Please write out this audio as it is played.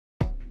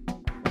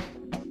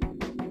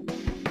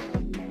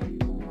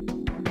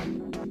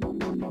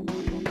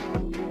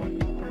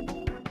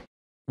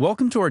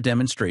Welcome to our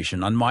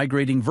demonstration on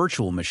migrating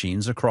virtual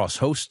machines across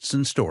hosts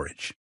and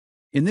storage.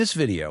 In this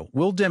video,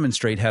 we'll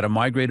demonstrate how to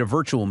migrate a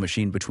virtual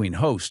machine between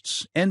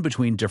hosts and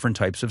between different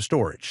types of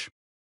storage.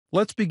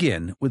 Let's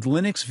begin with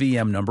Linux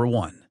VM number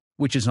 1,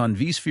 which is on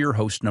vSphere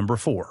host number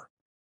 4.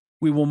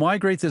 We will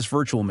migrate this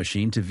virtual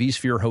machine to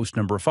vSphere host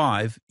number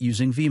 5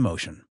 using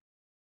vMotion.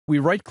 We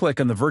right-click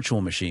on the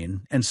virtual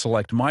machine and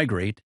select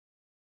Migrate,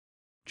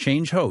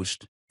 change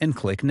host, and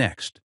click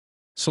Next.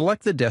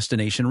 Select the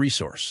destination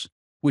resource,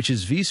 which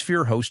is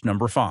vSphere host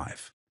number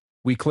 5.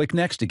 We click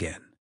Next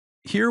again.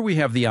 Here we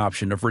have the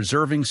option of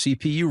reserving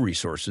CPU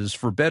resources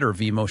for better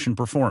vMotion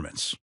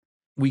performance.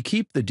 We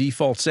keep the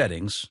default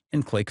settings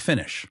and click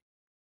Finish.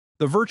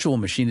 The virtual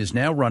machine is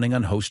now running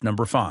on host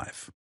number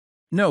 5.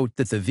 Note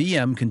that the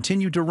VM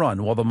continued to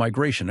run while the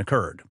migration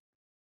occurred.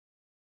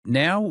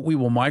 Now we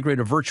will migrate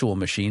a virtual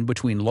machine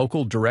between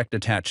local direct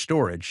attached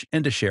storage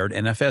and a shared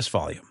NFS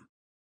volume.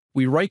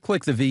 We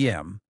right-click the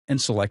VM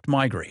and select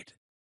Migrate.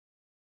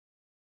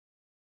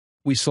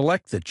 We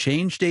select the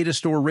Change Data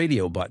Store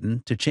Radio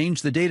button to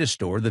change the data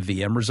store the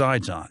VM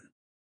resides on.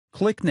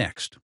 Click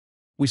Next.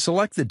 We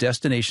select the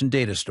destination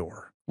data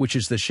store, which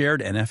is the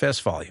shared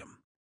NFS volume.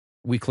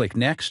 We click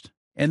Next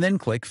and then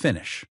click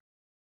Finish.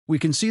 We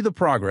can see the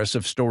progress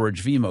of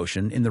storage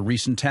vMotion in the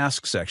Recent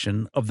Tasks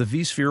section of the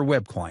vSphere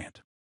web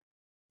client.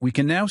 We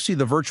can now see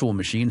the virtual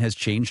machine has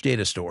changed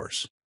data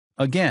stores,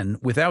 again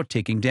without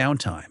taking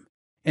downtime,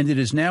 and it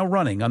is now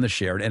running on the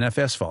shared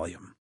NFS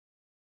volume.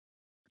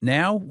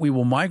 Now we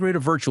will migrate a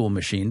virtual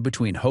machine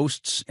between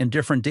hosts and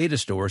different data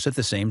stores at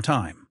the same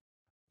time.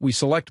 We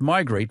select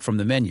Migrate from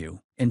the menu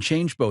and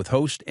change both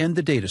host and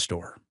the data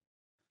store.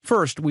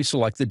 First, we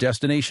select the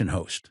destination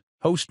host,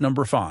 host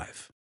number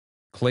 5.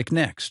 Click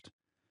Next.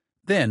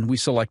 Then we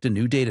select a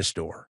new data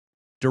store,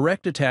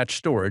 direct attached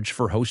storage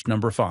for host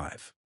number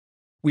 5.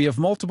 We have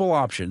multiple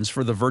options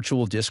for the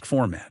virtual disk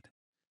format.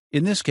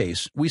 In this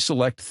case, we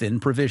select Thin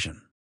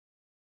Provision.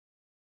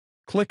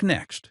 Click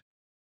Next.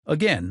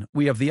 Again,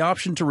 we have the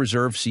option to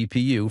reserve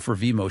CPU for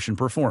vMotion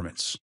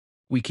performance.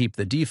 We keep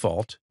the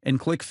default and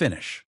click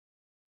Finish.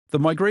 The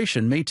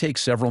migration may take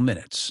several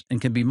minutes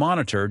and can be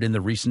monitored in the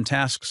Recent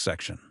Tasks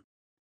section.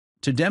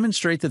 To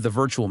demonstrate that the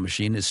virtual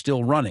machine is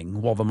still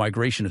running while the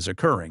migration is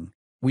occurring,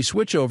 we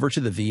switch over to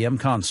the VM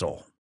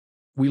console.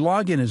 We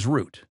log in as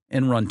root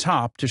and run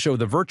top to show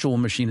the virtual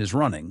machine is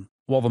running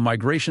while the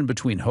migration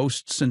between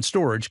hosts and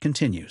storage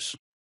continues.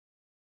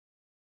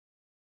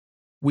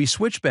 We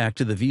switch back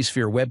to the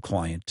vSphere web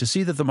client to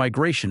see that the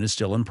migration is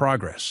still in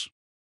progress.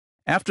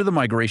 After the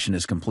migration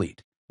is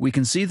complete, we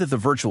can see that the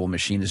virtual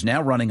machine is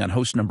now running on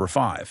host number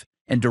 5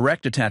 and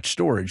direct attached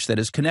storage that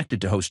is connected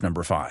to host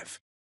number 5.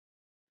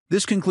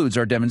 This concludes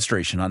our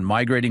demonstration on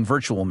migrating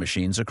virtual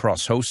machines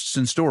across hosts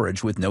and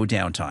storage with no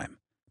downtime.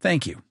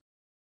 Thank you.